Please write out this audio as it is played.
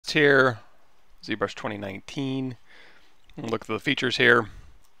test here, ZBrush 2019. Look at the features here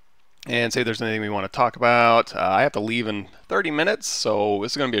and see if there's anything we want to talk about. I have to leave in 30 minutes, so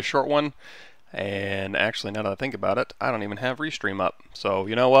this is going to be a short one. And actually, now that I think about it, I don't even have Restream up. So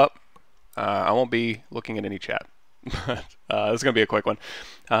you know what? I won't be looking at any chat. This is going to be a quick one.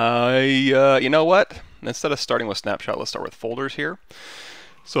 You know what? Instead of starting with snapshot, let's start with folders here.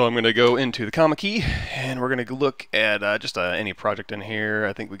 So I'm going to go into the comma key, and we're going to look at just any project in here.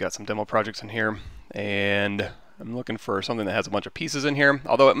 I think we got some demo projects in here, and I'm looking for something that has a bunch of pieces in here,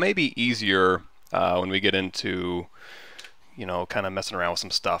 although it may be easier when we get into, you know, kind of messing around with some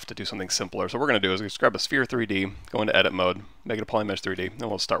stuff to do something simpler. So what we're going to do is just grab a sphere 3D, go into edit mode, make it a polymesh 3D, and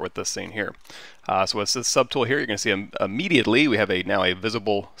we'll start with this scene here. So with this subtool here, you're going to see immediately we have now a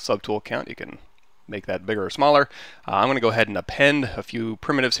visible subtool count. You can make that bigger or smaller. I'm going to go ahead and append a few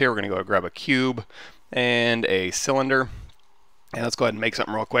primitives here. We're going to go grab a cube and a cylinder, and let's go ahead and make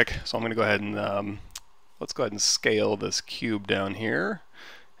something real quick. So I'm going to go ahead and let's go ahead and scale this cube down here,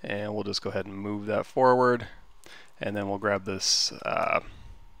 and we'll just go ahead and move that forward, and then we'll grab this. Let's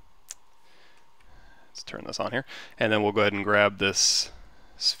turn this on here, and then we'll go ahead and grab this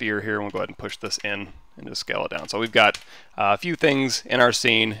sphere here, and we'll go ahead and push this in and just scale it down. So we've got a few things in our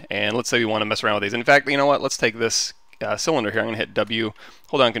scene, and let's say we want to mess around with these. In fact, you know what? Let's take this cylinder here. I'm going to hit W,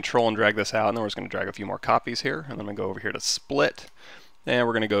 hold down Control, and drag this out, and then we're just going to drag a few more copies here, and then I'm going to go over here to Split, and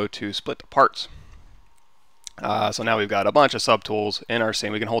we're going to go to Split to Parts. So now we've got a bunch of subtools in our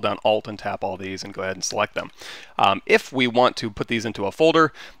scene. We can hold down Alt and tap all these and go ahead and select them. If we want to put these into a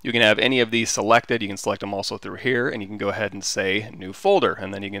folder, you can have any of these selected. You can select them also through here, and you can go ahead and say New Folder,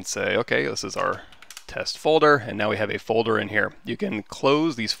 and then you can say, okay, this is our test folder, and now we have a folder in here. You can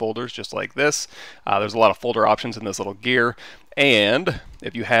close these folders just like this. There's a lot of folder options in this little gear, and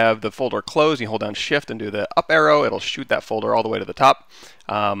if you have the folder closed, you hold down Shift and do the up arrow, it'll shoot that folder all the way to the top,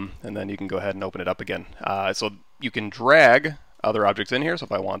 and then you can go ahead and open it up again. So you can drag other objects in here. So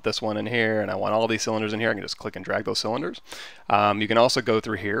if I want this one in here and I want all these cylinders in here, I can just click and drag those cylinders. You can also go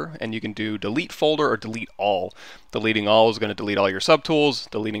through here and you can do delete folder or delete all. Deleting all is going to delete all your subtools.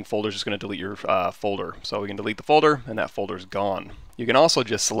 Deleting folder is just going to delete your folder. So we can delete the folder and that folder is gone. You can also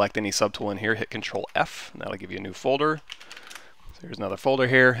just select any subtool in here, hit Control F, and that'll give you a new folder. So here's another folder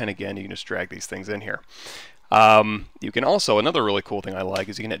here, and again you can just drag these things in here. You can also, another really cool thing I like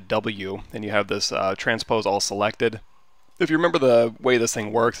is you can hit W and you have this transpose all selected. If you remember, the way this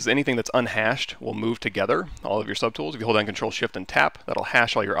thing works is anything that's unhashed will move together, all of your subtools. If you hold down Control Shift and tap, that'll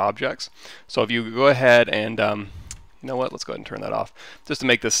hash all your objects. So if you go ahead and, you know what, let's go ahead and turn that off. Just to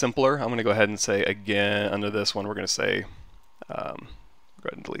make this simpler, I'm going to go ahead and say again, under this one, we're going to say, go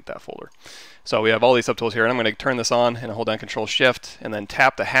ahead and delete that folder. So we have all these subtools here, and I'm going to turn this on and hold down Control Shift and then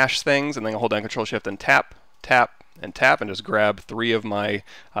tap to hash things, and then I'll hold down Control Shift and tap, tap, and tap, and just grab 3 of my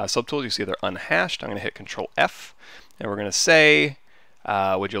subtools. You see they're unhashed. I'm going to hit Control F. And we're going to say,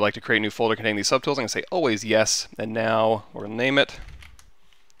 would you like to create a new folder containing these subtools? I'm going to say always yes, and now we're going to name it.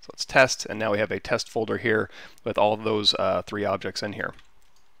 So it's test, and now we have a test folder here with all of those 3 objects in here.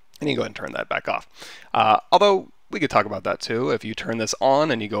 And you can go ahead and turn that back off. Although we could talk about that too. If you turn this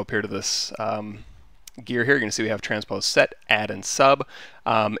on and you go up here to this gear here, you're going to see we have transpose set, add, and sub.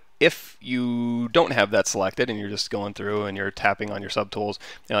 If you don't have that selected and you're just going through and you're tapping on your subtools,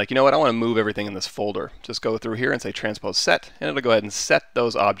 you're like, you know what, I want to move everything in this folder. Just go through here and say transpose set, and it'll go ahead and set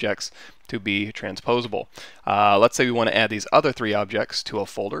those objects to be transposable. Let's say we want to add these other 3 objects to a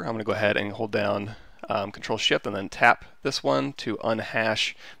folder. I'm going to go ahead and hold down Control Shift and then tap this one to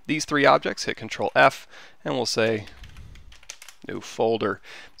unhash these 3 objects, hit Control F, and we'll say New Folder.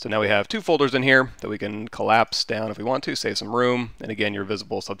 So now we have 2 folders in here that we can collapse down if we want to, save some room, and again your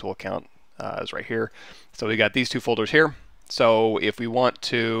visible subtool count is right here. So we got these 2 folders here. So if we want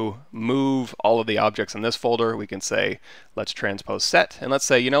to move all of the objects in this folder, we can say let's transpose set, and let's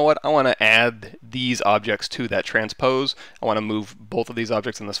say, you know what, I want to add these objects to that transpose. I want to move both of these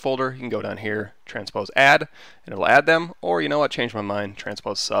objects in this folder. You can go down here, transpose add, and it'll add them, or you know what, change my mind,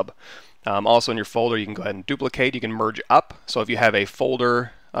 transpose sub. Also in your folder, you can go ahead and duplicate. You can merge up. So if you have a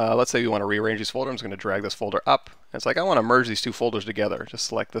folder, let's say you want to rearrange these folders, I'm just going to drag this folder up. And it's like, I want to merge these 2 folders together. Just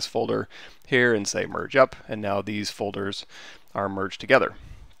select this folder here and say merge up, and now these folders are merged together.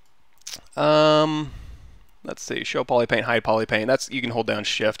 Let's see, show polypaint, hide polypaint. That's, you can hold down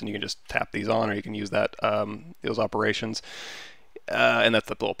Shift and you can just tap these on, or you can use that those operations. And that's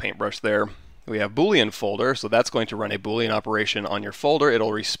the little paintbrush there. We have Boolean folder, so that's going to run a Boolean operation on your folder.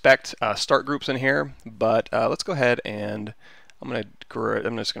 It'll respect start groups in here, but let's go ahead and I'm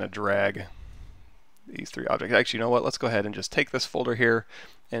just going to drag these three objects. Actually, you know what? Let's go ahead and just take this folder here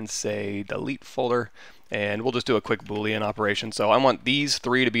and say delete folder, and we'll just do a quick Boolean operation. So I want these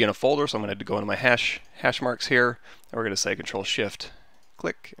three to be in a folder, so I'm going to go into my hash marks here, and we're going to say Control Shift,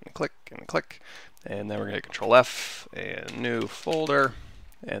 click and click and click, and then we're going to Control F and new folder,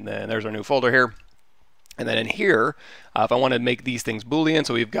 and then there's our new folder here. And then in here, if I want to make these things Boolean,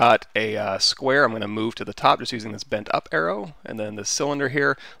 so we've got a square, I'm going to move to the top just using this bent up arrow, and then the cylinder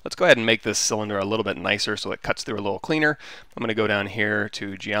here. Let's go ahead and make this cylinder a little bit nicer so it cuts through a little cleaner. I'm going to go down here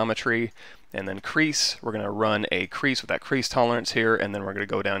to geometry, and then crease. We're going to run a crease with that crease tolerance here, and then we're going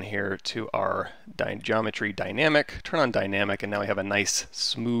to go down here to our geometry dynamic, turn on dynamic, and now we have a nice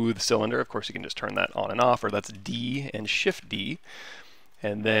smooth cylinder. Of course, you can just turn that on and off, or that's D and Shift D.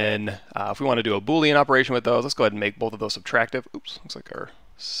 And then if we want to do a Boolean operation with those, let's go ahead and make both of those subtractive. Oops, looks like our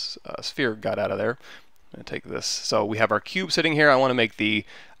sphere got out of there. I'm going to take this. So we have our cube sitting here. I want to make the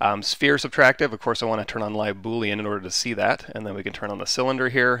sphere subtractive. Of course, I want to turn on live Boolean in order to see that. And then we can turn on the cylinder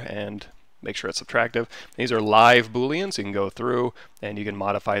here and make sure it's subtractive. These are live Booleans, so you can go through and you can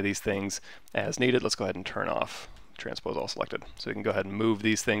modify these things as needed. Let's go ahead and turn off transpose all selected. So you can go ahead and move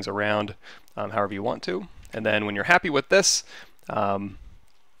these things around however you want to. And then when you're happy with this,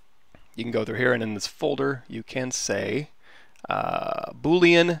 you can go through here, and in this folder you can say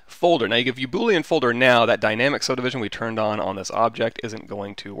Boolean folder. Now, if you Boolean folder now, that dynamic subdivision we turned on this object isn't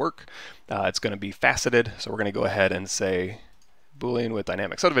going to work. It's going to be faceted, so we're going to go ahead and say Boolean with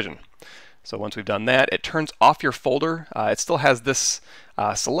dynamic subdivision. So once we've done that, it turns off your folder. It still has this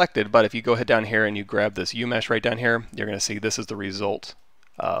selected, but if you go ahead down here and you grab this U-mesh right down here, you're going to see this is the result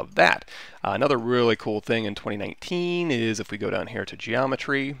of that. Another really cool thing in 2019 is if we go down here to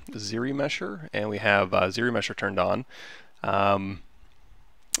geometry, ZBrush, and we have ZBrush turned on.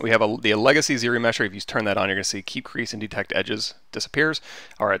 We have the legacy ZBrush. If you turn that on, you're going to see keep crease and detect edges disappears,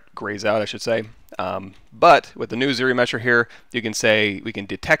 or it grays out, I should say. But with the new ZBrush here, you can say we can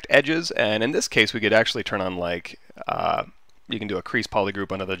detect edges, and in this case, we could actually turn on like you can do a crease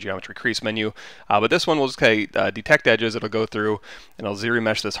polygroup under the geometry crease menu. But this one will just say detect edges. It'll go through and it'll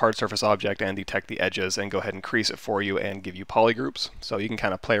ZBrush this hard surface object and detect the edges and go ahead and crease it for you and give you polygroups. So you can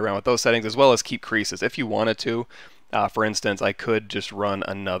kind of play around with those settings as well as keep creases if you wanted to. For instance, I could just run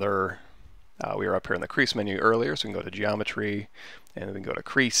another, we were up here in the crease menu earlier, so we can go to geometry, and then we can go to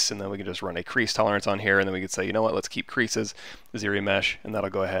crease, and then we can just run a crease tolerance on here, and then we could say, you know what, let's keep creases, ZBrush, and that'll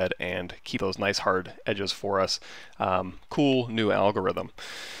go ahead and keep those nice hard edges for us. Cool new algorithm.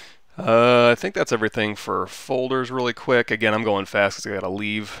 I think that's everything for folders really quick. Again, I'm going fast because I got to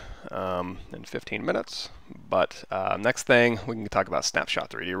leave in 15 minutes. But next thing, we can talk about Snapshot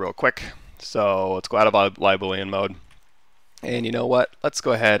 3D real quick. So let's go out of live Boolean mode. And you know what? Let's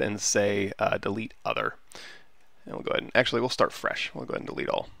go ahead and say delete other. And we'll go ahead and actually we'll start fresh. We'll go ahead and delete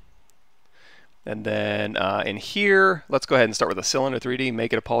all. And then in here, let's go ahead and start with a cylinder 3D,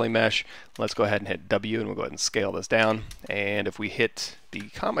 make it a poly mesh. Let's go ahead and hit W, and we'll go ahead and scale this down. And if we hit the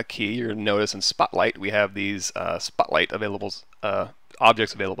comma key, you're going to notice in Spotlight we have these Spotlight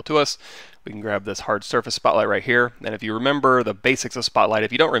objects available to us. We can grab this hard surface Spotlight right here. And if you remember the basics of Spotlight,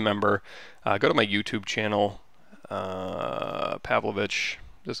 if you don't remember, go to my YouTube channel, Pavlovich,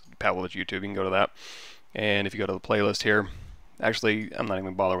 just Pavlovich YouTube, you can go to that. And if you go to the playlist here, actually, I'm not even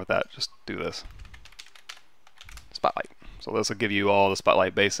going to bother with that. Just do this. Spotlight. So this will give you all the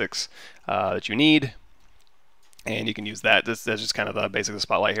Spotlight basics that you need. And you can use that. That's just kind of the basics of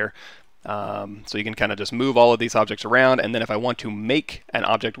Spotlight here. So you can kind of just move all of these objects around, and then if I want to make an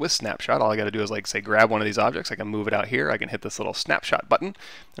object with Snapshot, all I got to do is, like, say, grab one of these objects. I can move it out here. I can hit this little Snapshot button,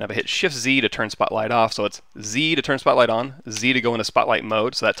 and if I hit Shift Z to turn Spotlight off, so it's Z to turn Spotlight on, Z to go into Spotlight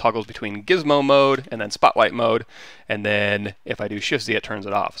mode, so that toggles between Gizmo mode and then Spotlight mode, and then if I do Shift Z, it turns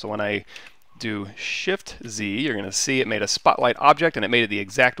it off. So when I do Shift Z, you're going to see it made a Spotlight object, and it made it the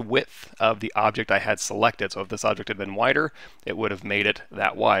exact width of the object I had selected. So if this object had been wider, it would have made it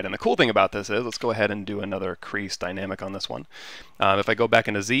that wide. And the cool thing about this is, let's go ahead and do another crease dynamic on this one. If I go back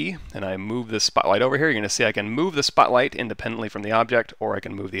into Z and I move this Spotlight over here, you're going to see I can move the Spotlight independently from the object, or I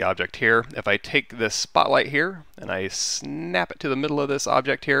can move the object here. If I take this Spotlight here and I snap it to the middle of this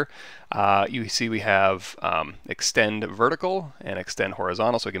object here, you see we have extend vertical and extend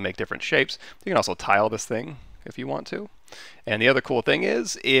horizontal, so we can make different shapes. You can also tile this thing if you want to. And the other cool thing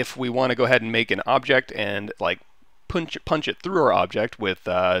is, if we want to go ahead and make an object and like punch it through our object with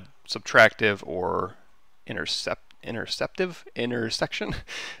subtractive or intersection,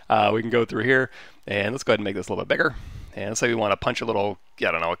 we can go through here, and let's go ahead and make this a little bit bigger. And let's say we want to punch a little,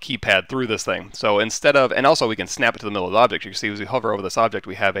 I don't know, a keypad through this thing. So instead of, and also we can snap it to the middle of the object. You can see as we hover over this object,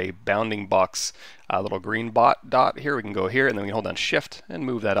 we have a bounding box, little green dot here. We can go here, and then we can hold down Shift and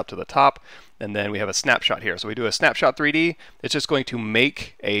move that up to the top. and then we have a snapshot here. So we do a snapshot 3D. It's just going to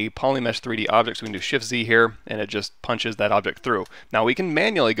make a polymesh 3D object. So we can do Shift Z here, and it just punches that object through. Now we can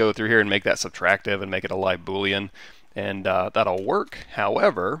manually go through here and make that subtractive and make it a live Boolean, and that'll work.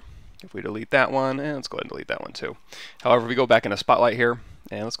 However, if we delete that one, and let's go ahead and delete that one too. However, if we go back into Spotlight here,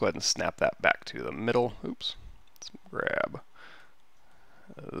 and let's go ahead and snap that back to the middle. Oops. Let's grab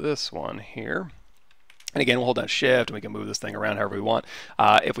this one here. And again, we'll hold down Shift, and we can move this thing around however we want.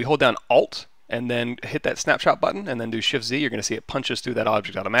 If we hold down Alt and then hit that snapshot button and then do Shift Z, you're going to see it punches through that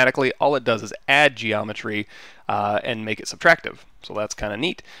object automatically. All it does is add geometry and make it subtractive. So that's kind of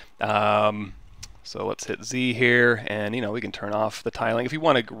neat. So let's hit Z here, and we can turn off the tiling. If you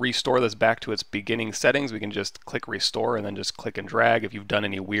want to restore this back to its beginning settings, we can just click Restore and then just click and drag if you've done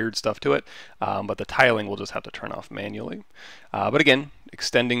any weird stuff to it. But the tiling we'll just have to turn off manually. But again,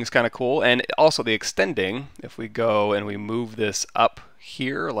 extending is kind of cool. And also the extending, if we go and we move this up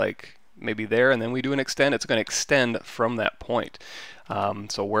here, like maybe there, and then we do an extend, it's going to extend from that point.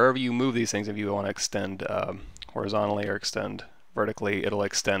 So wherever you move these things, if you want to extend horizontally or extend vertically, it'll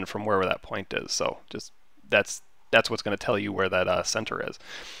extend from wherever that point is. So just that's what's going to tell you where that center is.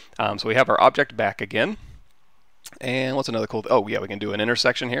 So we have our object back again. And what's another cool? Oh yeah, we can do an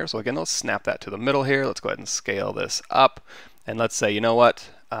intersection here. So again, let's snap that to the middle here. Let's go ahead and scale this up. And let's say, you know what?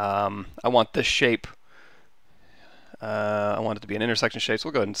 I want this shape. I want it to be an intersection shape. So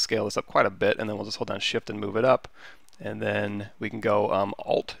we'll go ahead and scale this up quite a bit, and then we'll just hold down Shift and move it up. And then we can go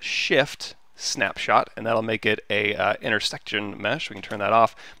Alt Shift snapshot, and that'll make it a intersection mesh. We can turn that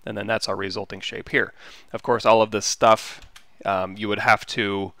off, and then that's our resulting shape here. Of course, all of this stuff you would have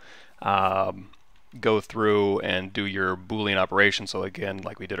to go through and do your Boolean operation. So again,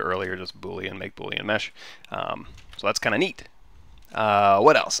 like we did earlier, just Boolean, make Boolean mesh. So that's kind of neat.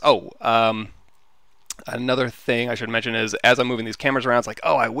 What else? Oh, another thing I should mention is, as I'm moving these cameras around, it's like,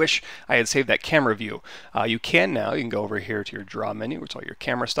 oh, I wish I had saved that camera view. You can now. You can go over here to your draw menu, which all your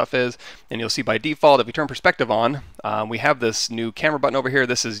camera stuff is, and you'll see by default, if we turn perspective on, we have this new camera button over here.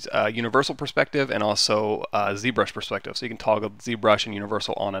 This is universal perspective and also ZBrush perspective. So you can toggle ZBrush and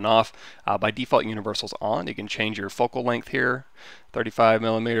universal on and off. By default, universal's on. You can change your focal length here, 35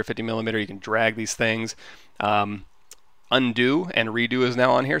 millimeter, 50 millimeter. You can drag these things. Undo and redo is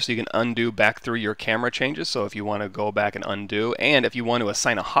now on here, so you can undo back through your camera changes. So if you want to go back and undo, and if you want to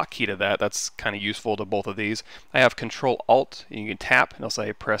assign a hotkey to that, that's kind of useful to both of these. I have Control Alt, and you can tap, and it'll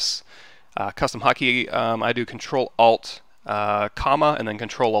say press custom hotkey. I do Control Alt comma, and then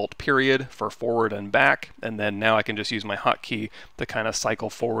Control Alt period for forward and back, and then now I can just use my hotkey to kind of cycle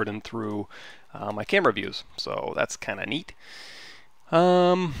forward and through my camera views. So that's kind of neat.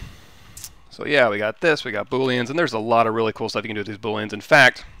 So yeah, we got this, we got Booleans, and there's a lot of really cool stuff you can do with these Booleans. In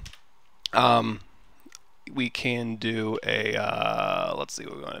fact, we can do a, let's see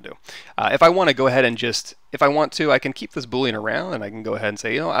what we want to do. If I want to go ahead and just, if I want to, I can keep this Boolean around, and I can go ahead and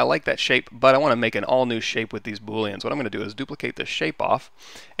say, I like that shape, but I want to make an all new shape with these Booleans. What I'm going to do is duplicate this shape off.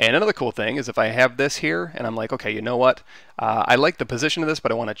 And another cool thing is if I have this here, and I'm like, okay, you know what? I like the position of this,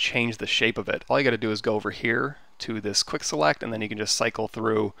 but I want to change the shape of it. All you got to do is go over here to this quick select, and then you can just cycle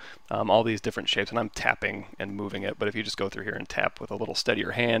through all these different shapes, and I'm tapping and moving it, but if you just go through here and tap with a little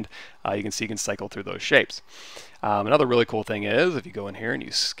steadier hand, you can see you can cycle through those shapes. Another really cool thing is if you go in here and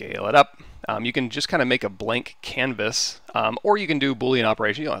you scale it up, you can just kind of make a blank canvas, or you can do Boolean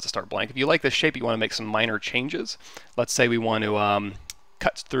operation. You don't have to start blank. If you like this shape, you want to make some minor changes. Let's say we want to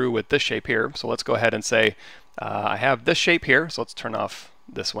cut through with this shape here, so let's go ahead and say I have this shape here, so let's turn off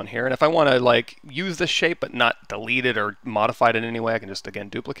this one here, and if I want to like use this shape but not delete it or modify it in any way, I can just again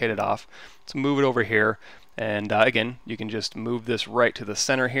duplicate it off. Let's move it over here, and again you can just move this right to the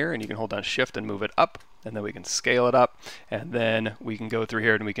center here, and you can hold down Shift and move it up, and then we can scale it up, and then we can go through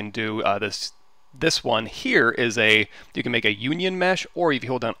here and we can do this one here is you can make a union mesh, or if you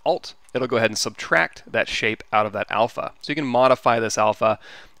hold down Alt, it'll go ahead and subtract that shape out of that alpha. So you can modify this alpha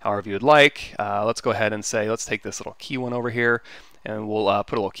however you would like. Let's go ahead and say, let's take this little key one over here, and we'll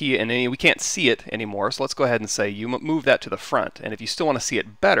put a little key in. And we can't see it anymore, so let's go ahead and say you move that to the front. And if you still want to see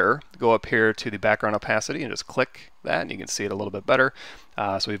it better, go up here to the background opacity and just click that, and you can see it a little bit better.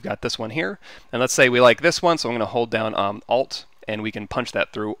 So we've got this one here, and let's say we like this one, so I'm going to hold down Alt, and we can punch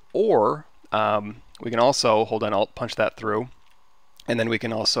that through, or we can also hold down Alt, punch that through, and then we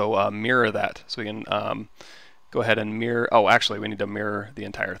can also mirror that. So we can go ahead and mirror. Oh, actually, we need to mirror the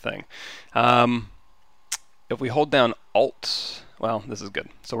entire thing. If we hold down Alt, well, this is good.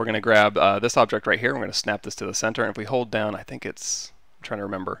 So we're going to grab this object right here. We're going to snap this to the center. And if we hold down, I think it's, I'm trying to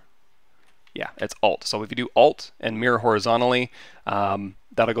remember. Yeah, it's Alt. So if you do Alt and mirror horizontally,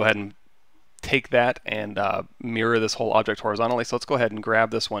 that'll go ahead and take that and mirror this whole object horizontally. So let's go ahead and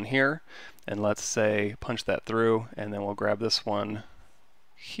grab this one here, and let's say punch that through, and then we'll grab this one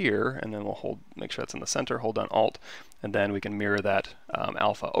here, and then we'll make sure that's in the center, hold down Alt, and then we can mirror that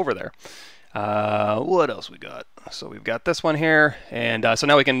alpha over there. What else we got? So we've got this one here, and so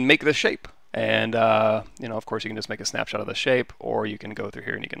now we can make this shape. And you know, of course, you can just make a snapshot of the shape, or you can go through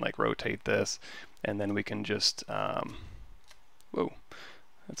here and you can like rotate this, and then we can just whoa,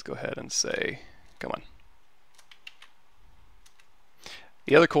 let's go ahead and say, come on.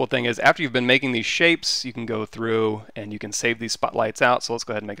 The other cool thing is after you've been making these shapes, you can go through and you can save these spotlights out. So let's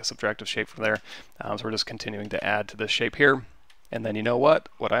go ahead and make a subtractive shape from there. So we're just continuing to add to this shape here. And then you know what?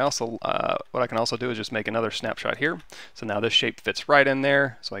 What I can also do is just make another snapshot here. So now this shape fits right in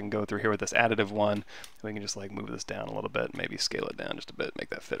there. So I can go through here with this additive one. And we can just like move this down a little bit, maybe scale it down just a bit, make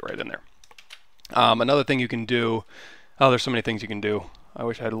that fit right in there. Another thing you can do, oh, there's so many things you can do. I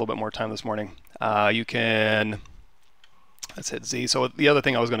wish I had a little bit more time this morning. You can, let's hit Z. So the other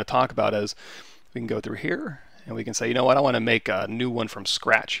thing I was going to talk about is we can go through here and we can say, you know what, I want to make a new one from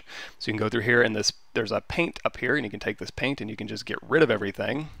scratch. So you can go through here and there's a paint up here, and you can take this paint and you can just get rid of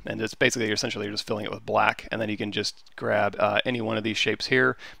everything. And it's basically, essentially, you're just filling it with black. And then you can just grab any one of these shapes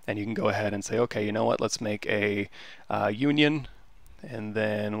here, and you can go ahead and say, okay, you know what, let's make a union. And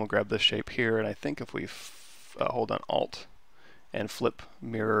then we'll grab this shape here. And I think if we hold on Alt and flip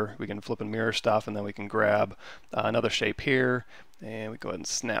mirror, we can flip and mirror stuff, and then we can grab another shape here, and we go ahead and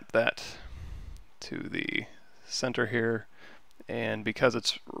snap that to the center here. And because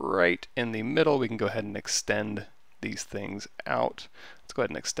it's right in the middle, we can go ahead and extend these things out. Let's go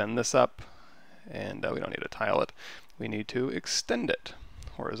ahead and extend this up, and we don't need to tile it. We need to extend it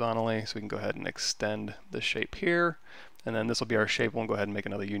horizontally, so we can go ahead and extend the shape here, and then this will be our shape. We'll go ahead and make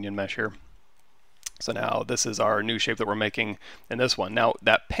another union mesh here. So now this is our new shape that we're making in this one. Now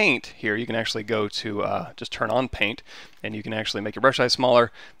that paint here, you can actually go to just turn on paint, and you can actually make your brush size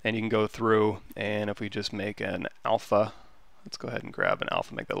smaller, and you can go through, and if we just make an alpha, let's go ahead and grab an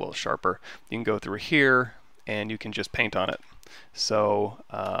alpha, make that a little sharper. You can go through here and you can just paint on it. So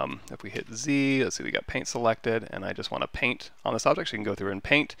if we hit Z, let's see, we got paint selected, and I just want to paint on this object, so you can go through and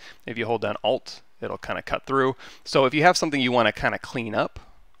paint. If you hold down Alt, it'll kind of cut through. So if you have something you want to kind of clean up,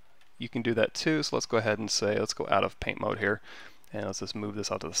 you can do that too. So let's go ahead and say, let's go out of paint mode here, and let's just move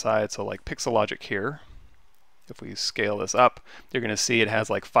this out to the side. So like Pixel Logic here, if we scale this up, you're going to see it has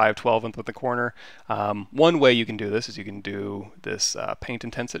like 512 in the corner. One way you can do this is you can do this paint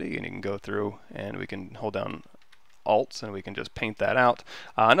intensity, and you can go through and we can hold down Alt and we can just paint that out.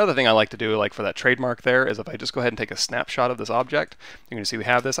 Another thing I like to do, like for that trademark there, is if I just go ahead and take a snapshot of this object, you're going to see we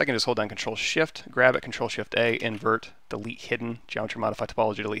have this. I can just hold down Control Shift, grab it, Control Shift A, invert, delete hidden, geometry modify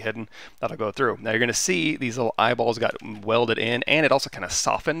topology, delete hidden. That'll go through. Now you're going to see these little eyeballs got welded in, and it also kind of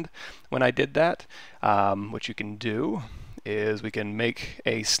softened when I did that. What you can do is we can make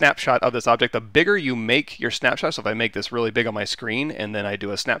a snapshot of this object. The bigger you make your snapshot, so if I make this really big on my screen and then I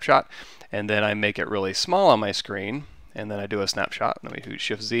do a snapshot, and then I make it really small on my screen and then I do a snapshot, and then we do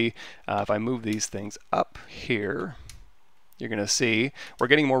Shift Z. If I move these things up here, you're going to see we're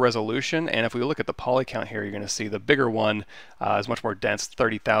getting more resolution, and if we look at the poly count here, you're going to see the bigger one is much more dense,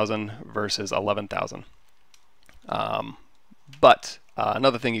 30,000 versus 11,000. But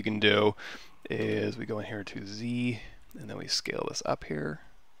another thing you can do is we go in here to Z, and then we scale this up here,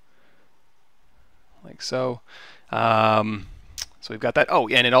 like so. So we've got that. Oh,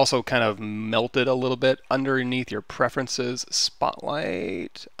 and it also kind of melted a little bit underneath your preferences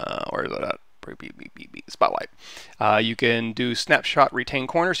spotlight. Where is that at? Spotlight. You can do snapshot retain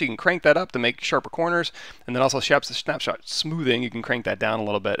corners, so you can crank that up to make sharper corners, and then also snapshot smoothing, you can crank that down a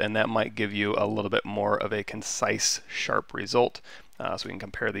little bit, and that might give you a little bit more of a concise, sharp result. So we can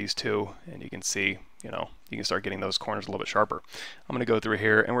compare these two, and you can see, you know, you can start getting those corners a little bit sharper. I'm going to go through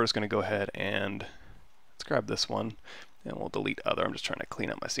here, and we're just going to go ahead and let's grab this one, and we'll delete other. I'm just trying to clean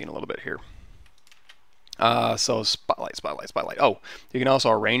up my scene a little bit here. So spotlight, spotlight, spotlight. Oh, you can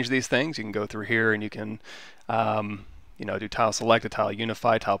also arrange these things. You can go through here and you can, you know, do tile selected, tile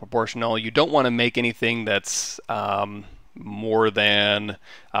unify, tile proportional. You don't want to make anything that's more than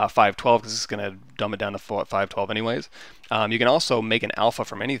 512, because it's going to dumb it down to 512 anyways. You can also make an alpha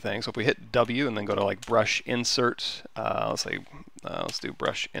from anything. So if we hit W and then go to like brush insert, let's do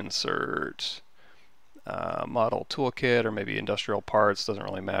brush insert model toolkit, or maybe industrial parts, doesn't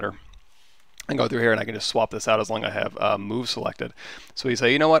really matter. I can go through here and I can just swap this out as long as I have move selected. So we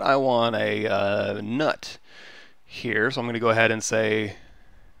say, you know what, I want a nut here, so I'm going to go ahead and say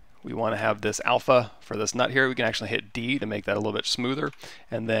we want to have this alpha for this nut here. We can actually hit D to make that a little bit smoother,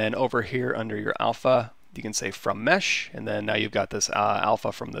 and then over here under your alpha, you can say from mesh, and then now you've got this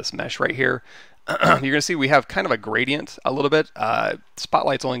alpha from this mesh right here. You're going to see we have kind of a gradient a little bit.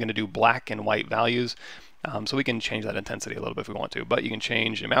 Spotlight's only going to do black and white values, so we can change that intensity a little bit if we want to. But you can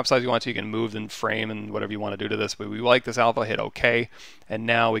change the map size you want to. You can move the frame and whatever you want to do to this. But we like this alpha, hit OK. And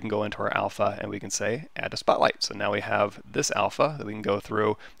now we can go into our alpha and we can say add a spotlight. So now we have this alpha that we can go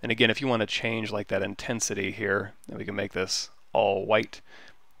through. And again, if you want to change like that intensity here, then we can make this all white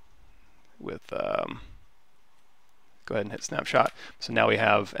with, go ahead and hit snapshot. So now we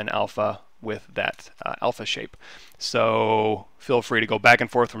have an alpha with that alpha shape. So feel free to go back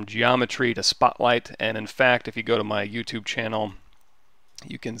and forth from geometry to spotlight. And in fact, if you go to my YouTube channel,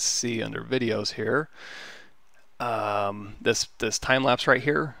 you can see under videos here, this time lapse right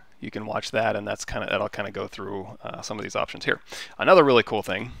here. You can watch that, and that'll kind of go through some of these options here. Another really cool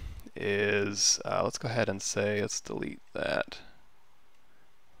thing is let's go ahead and say let's delete that.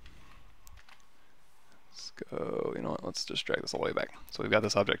 Go, you know what, let's just drag this all the way back. So we've got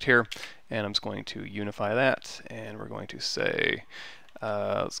this object here, and I'm just going to unify that, and we're going to say,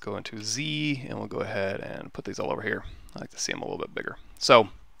 let's go into Z, and we'll go ahead and put these all over here. I like to see them a little bit bigger. So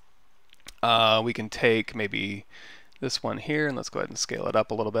we can take maybe this one here, and let's go ahead and scale it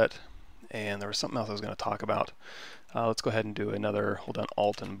up a little bit. And there was something else I was going to talk about. Let's go ahead and do another, hold down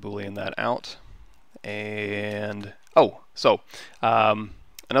Alt and Boolean that out. And,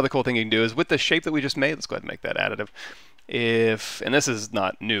 another cool thing you can do is with the shape that we just made, let's go ahead and make that additive. And this is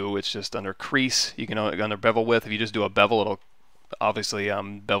not new, it's just under crease, you can under bevel width, if you just do a bevel, it'll obviously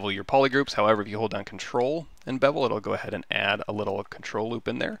bevel your polygroups. However, if you hold down Control and bevel, it'll go ahead and add a little control loop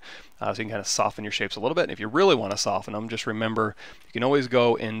in there. So you can kind of soften your shapes a little bit. And if you really want to soften them, just remember, you can always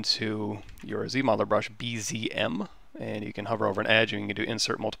go into your ZModeler brush, BZM, and you can hover over an edge, and you can do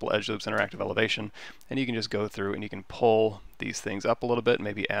insert multiple edge loops, interactive elevation, and you can just go through and you can pull these things up a little bit,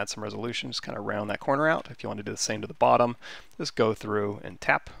 maybe add some resolution, just kind of round that corner out. If you want to do the same to the bottom, just go through and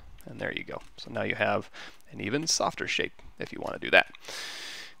tap, and there you go. So now you have an even softer shape if you want to do that.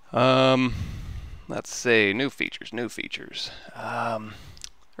 Let's see, new features.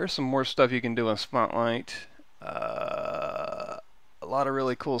 There's some more stuff you can do in Spotlight. A lot of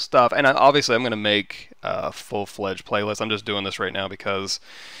really cool stuff, and obviously I'm going to make a full-fledged playlist. I'm just doing this right now because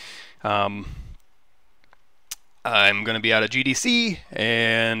I'm going to be out of GDC,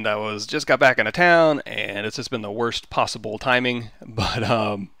 and I just got back into town, and it's just been the worst possible timing.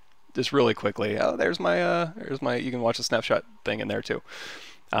 But just really quickly, there's my you can watch the snapshot thing in there too.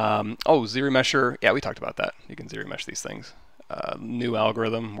 ZRemesher, yeah, we talked about that. You can ZRemesh these things. New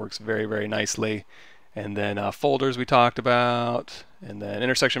algorithm works very, very nicely. And then folders we talked about, and then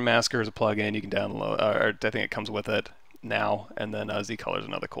intersection masker is a plugin you can download, or I think it comes with it now. And then ZColor is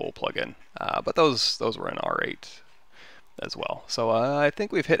another cool plugin. But those were in R8 as well. So I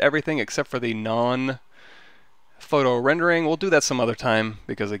think we've hit everything except for the non-photo rendering. We'll do that some other time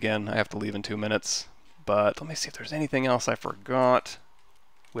because again I have to leave in 2 minutes. But let me see if there's anything else I forgot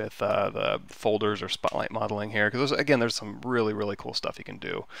with the folders or spotlight modeling here, because again there's some really, really cool stuff you can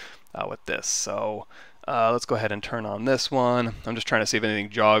do with this. So let's go ahead and turn on this one. I'm just trying to see if anything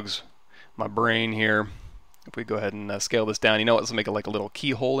jogs my brain here. If we go ahead and scale this down, you know what, let's make it like a little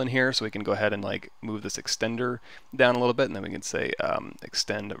keyhole in here, so we can go ahead and like move this extender down a little bit, and then we can say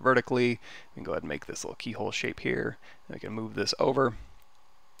extend vertically. We can go ahead and make this little keyhole shape here, and we can move this over.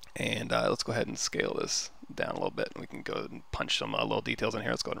 And let's go ahead and scale this down a little bit. We can go and punch some little details in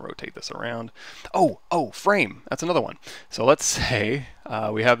here. Let's go ahead and rotate this around. Oh, frame. That's another one. So let's say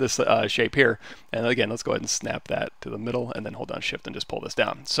we have this shape here. And again, let's go ahead and snap that to the middle and then hold down Shift and just pull this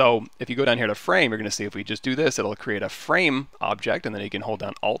down. So if you go down here to frame, you're going to see if we just do this, it'll create a frame object. And then you can hold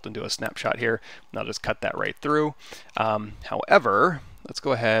down Alt and do a snapshot here. And I'll just cut that right through. However, let's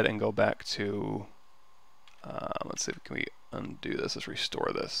go ahead and go back to, let's see, can we undo this? Let's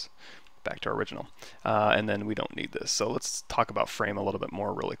restore this back to our original. And then we don't need this. So let's talk about frame a little bit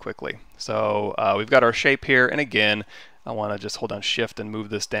more really quickly. So we've got our shape here, and again, I want to just hold down Shift and move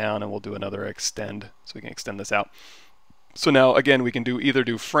this down, and we'll do another extend, so we can extend this out. So now again, we can either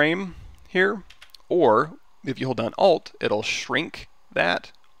do frame here, or if you hold down Alt, it'll shrink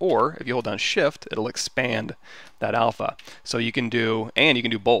that, or if you hold down Shift, it'll expand that alpha. So you can do, and you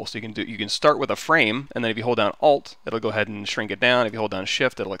can do both. So you can start with a frame, and then if you hold down Alt, it'll go ahead and shrink it down. If you hold down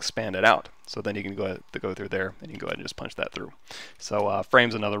Shift, it'll expand it out. So then you can go through there, and you can go ahead and just punch that through. So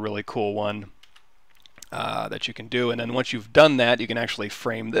frame's another really cool one that you can do. And then once you've done that, you can actually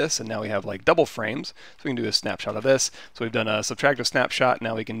frame this, and now we have like double frames. So we can do a snapshot of this. So we've done a subtractive snapshot.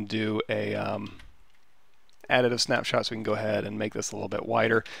 Now we can do a additive snapshot, so we can go ahead and make this a little bit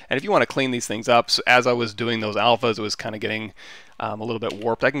wider. And if you want to clean these things up, so as I was doing those alphas, it was kind of getting a little bit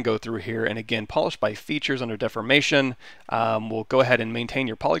warped. I can go through here and again, polish by features under deformation. We'll go ahead and maintain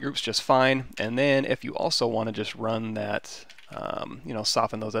your polygroups just fine. And then if you also want to just run that, you know,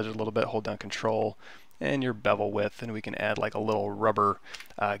 soften those edges a little bit, hold down Control and your bevel width, and we can add like a little rubber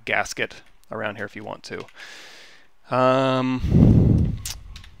gasket around here if you want to.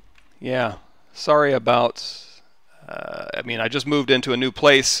 Yeah, sorry about, I mean, I just moved into a new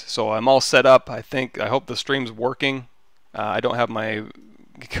place, so I'm all set up. I hope the stream's working. I don't have my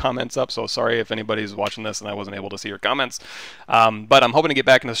comments up, so sorry if anybody's watching this and I wasn't able to see your comments. But I'm hoping to get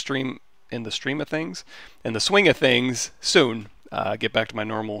back in the swing of things soon. Get back to my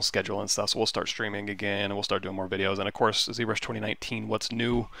normal schedule and stuff. So we'll start streaming again, and we'll start doing more videos. And of course, ZBrush 2019, what's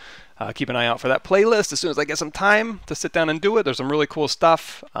new? Keep an eye out for that playlist as soon as I get some time to sit down and do it. There's some really cool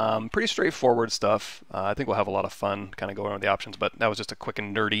stuff, pretty straightforward stuff. I think we'll have a lot of fun kind of going over the options, but that was just a quick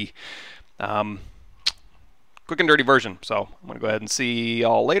and dirty version. So I'm going to go ahead and see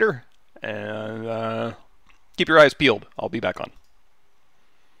y'all later, and keep your eyes peeled. I'll be back on.